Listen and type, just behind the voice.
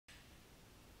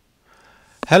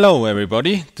Hello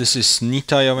everybody, this is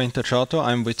Nitaya Ventajato.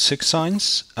 I'm with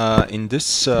SigScience. In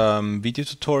this video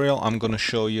tutorial I'm going to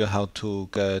show you how to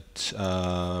get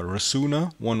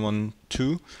Razuna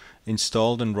 112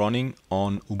 installed and running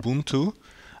on Ubuntu.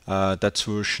 That's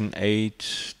version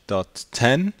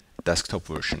 8.10 desktop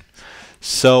version.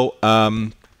 So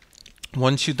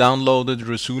once you downloaded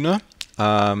Razuna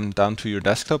down to your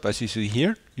desktop, as you see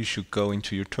here, you should go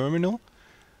into your terminal.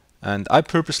 And I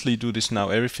purposely do this now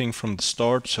everything from the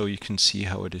start so you can see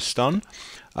how it is done.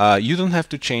 You don't have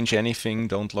to change anything,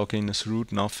 don't log in as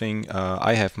root, nothing.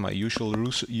 I have my usual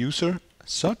user as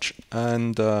such,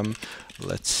 and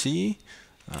let's see,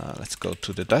 let's go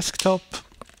to the desktop.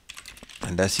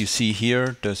 And as you see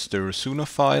here, there's the Razuna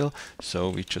file,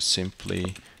 so we just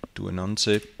simply do an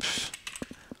unzip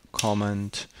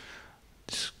command.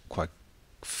 It's quite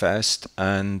fast,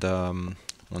 and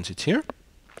once it's here,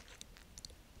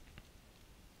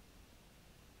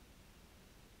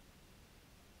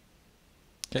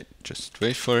 okay, just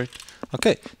wait for it.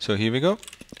 Okay, so here we go.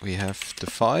 We have the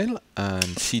file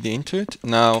and cd into it.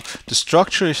 Now, the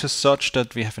structure is as such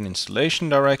that we have an installation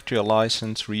directory, a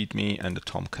license, readme, and a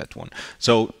Tomcat one.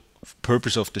 So, for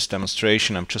purpose of this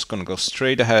demonstration, I'm just going to go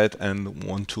straight ahead and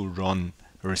want to run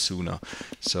Razuna.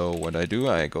 So, what I do,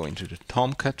 I go into the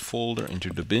Tomcat folder, into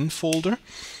the bin folder,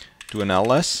 do an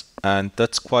ls, and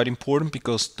that's quite important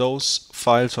because those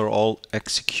files are all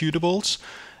executables.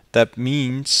 That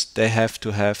means they have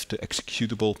to have the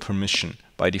executable permission.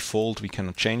 By default, we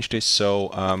cannot change this, so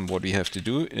what we have to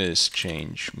do is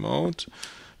change mode,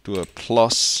 do a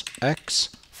 +X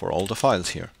for all the files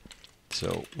here.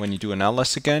 So when you do an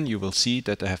ls again, you will see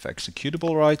that they have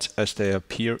executable rights as they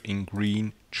appear in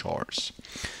green chars.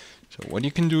 So what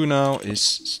you can do now is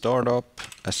start up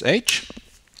sh,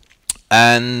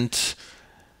 and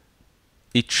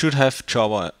it should have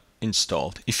Java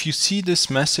installed. If you see this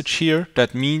message here,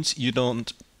 that means you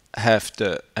don't have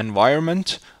the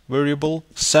environment variable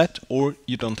set or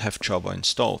you don't have Java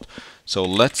installed. So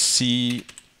let's see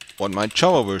what my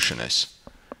Java version is.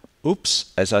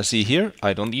 Oops, as I see here,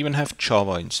 I don't even have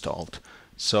Java installed.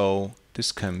 So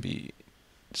this can be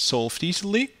solved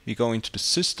easily. We go into the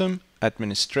system,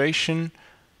 administration,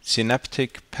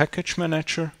 Synaptic Package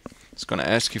Manager. It's going to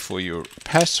ask you for your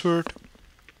password.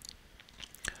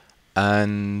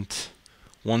 And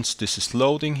once this is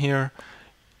loading here,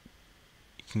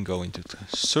 you can go into the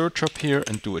search up here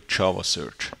and do a Java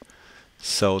search.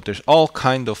 So there's all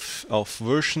kind of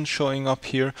versions showing up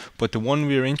here, but the one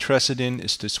we're interested in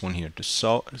is this one here, the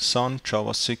Sun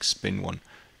Java 6 bin 1.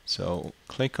 So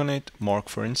click on it, mark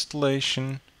for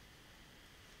installation.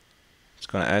 It's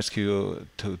going to ask you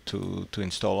to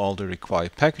install all the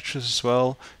required packages as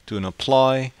well, do an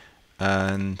apply,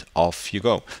 and off you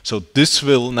go. So this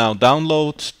will now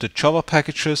download the Java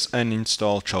packages and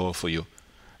install Java for you.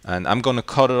 And I'm going to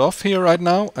cut it off here right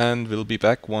now, and we'll be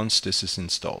back once this is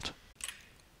installed.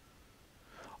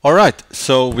 Alright,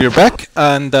 so we're back,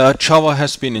 and Java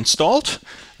has been installed.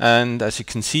 And as you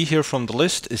can see here from the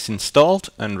list, it's installed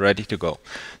and ready to go.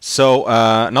 So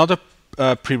another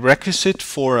prerequisite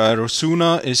for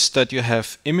Razuna is that you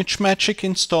have ImageMagick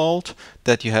installed,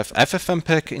 that you have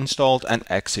FFmpeg installed, and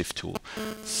ExifTool.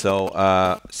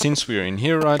 So since we're in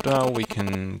here right now, we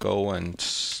can go and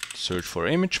search for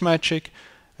ImageMagick.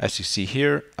 As you see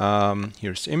here,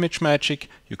 here's ImageMagick.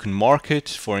 You can mark it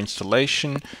for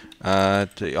installation.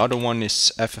 The other one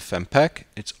is FFmpeg.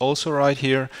 It's also right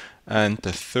here. And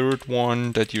the third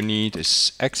one that you need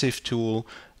is ExifTool.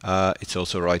 It's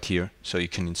also right here, so you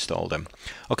can install them.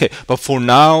 Okay, but for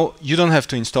now, you don't have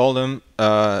to install them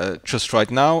just right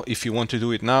now. If you want to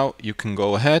do it now, you can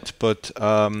go ahead, but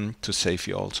to save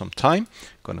you all some time,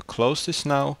 I'm gonna close this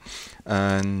now,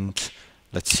 and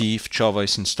let's see if Java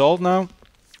is installed now.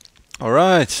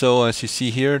 Alright, so as you see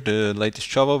here, the latest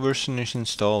Java version is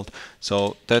installed,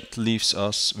 so that leaves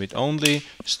us with only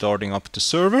starting up the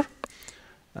server.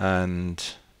 And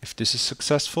if this is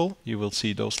successful, you will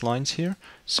see those lines here.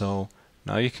 So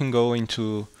now you can go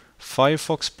into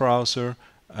Firefox browser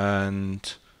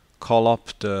and call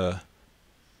up the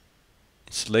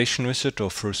installation wizard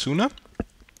of Razuna.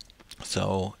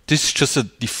 So this is just a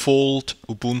default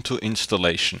Ubuntu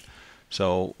installation.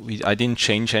 So I didn't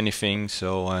change anything,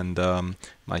 so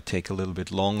might take a little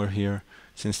bit longer here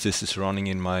since this is running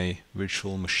in my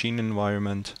virtual machine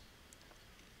environment.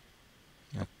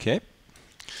 Okay.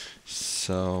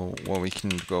 So what we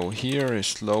can go here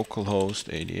is localhost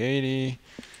 8080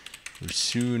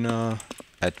 Razuna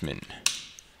admin.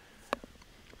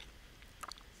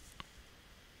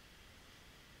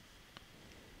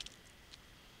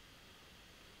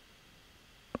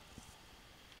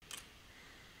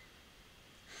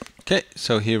 Okay,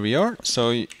 so here we are.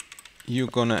 So you're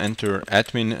gonna enter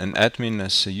admin and admin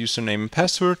as a username and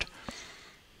password,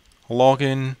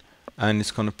 login, and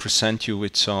it's gonna present you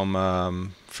with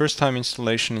some first time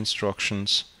installation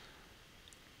instructions.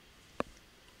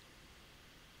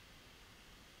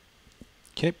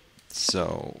 Okay,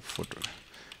 so we're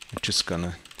just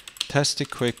gonna test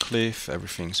it quickly if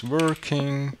everything's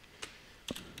working.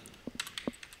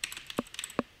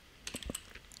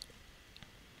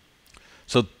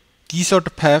 So these are the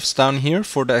paths down here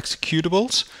for the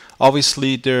executables.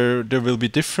 Obviously there will be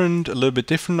a little bit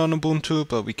different on Ubuntu,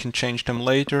 but we can change them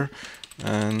later.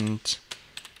 And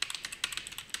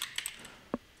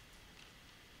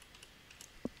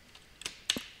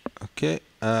okay,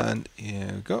 and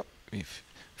here we go. We've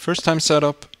first time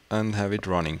setup and have it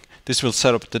running. This will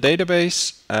set up the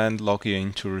database and log you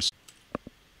into Razuna.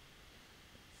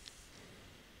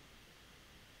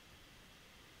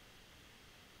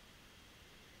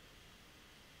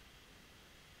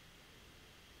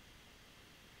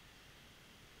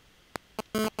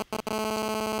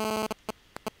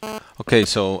 Okay,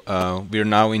 so we're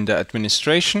now in the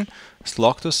administration. It's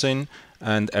logged us in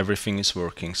and everything is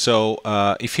working. So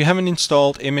if you haven't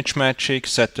installed ImageMagick,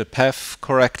 set the path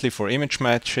correctly for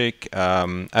ImageMagick,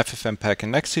 FFmpeg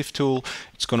and EXIF tool.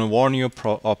 It's going to warn you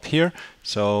up here.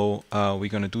 So we're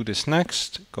going to do this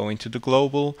next. Go into the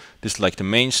global. This is like the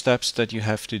main steps that you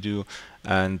have to do.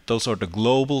 And those are the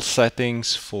global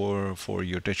settings for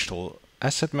your digital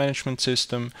asset management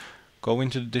system. Go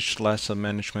into the digital asset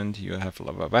management. You have a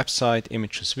website,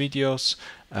 images, videos,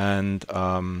 and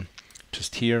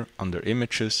just here under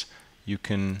images, you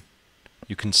can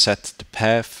set the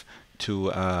path to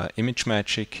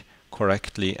ImageMagick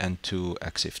correctly and to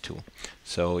EXIF tool.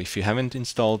 So if you haven't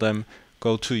installed them,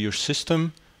 go to your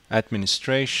system,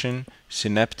 administration,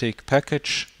 Synaptic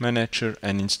Package Manager,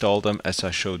 and install them as I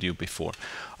showed you before.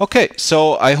 Okay,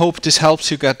 so I hope this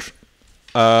helps you get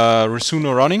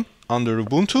Razuna running under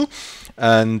Ubuntu,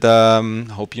 and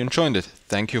hope you enjoyed it.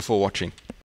 Thank you for watching.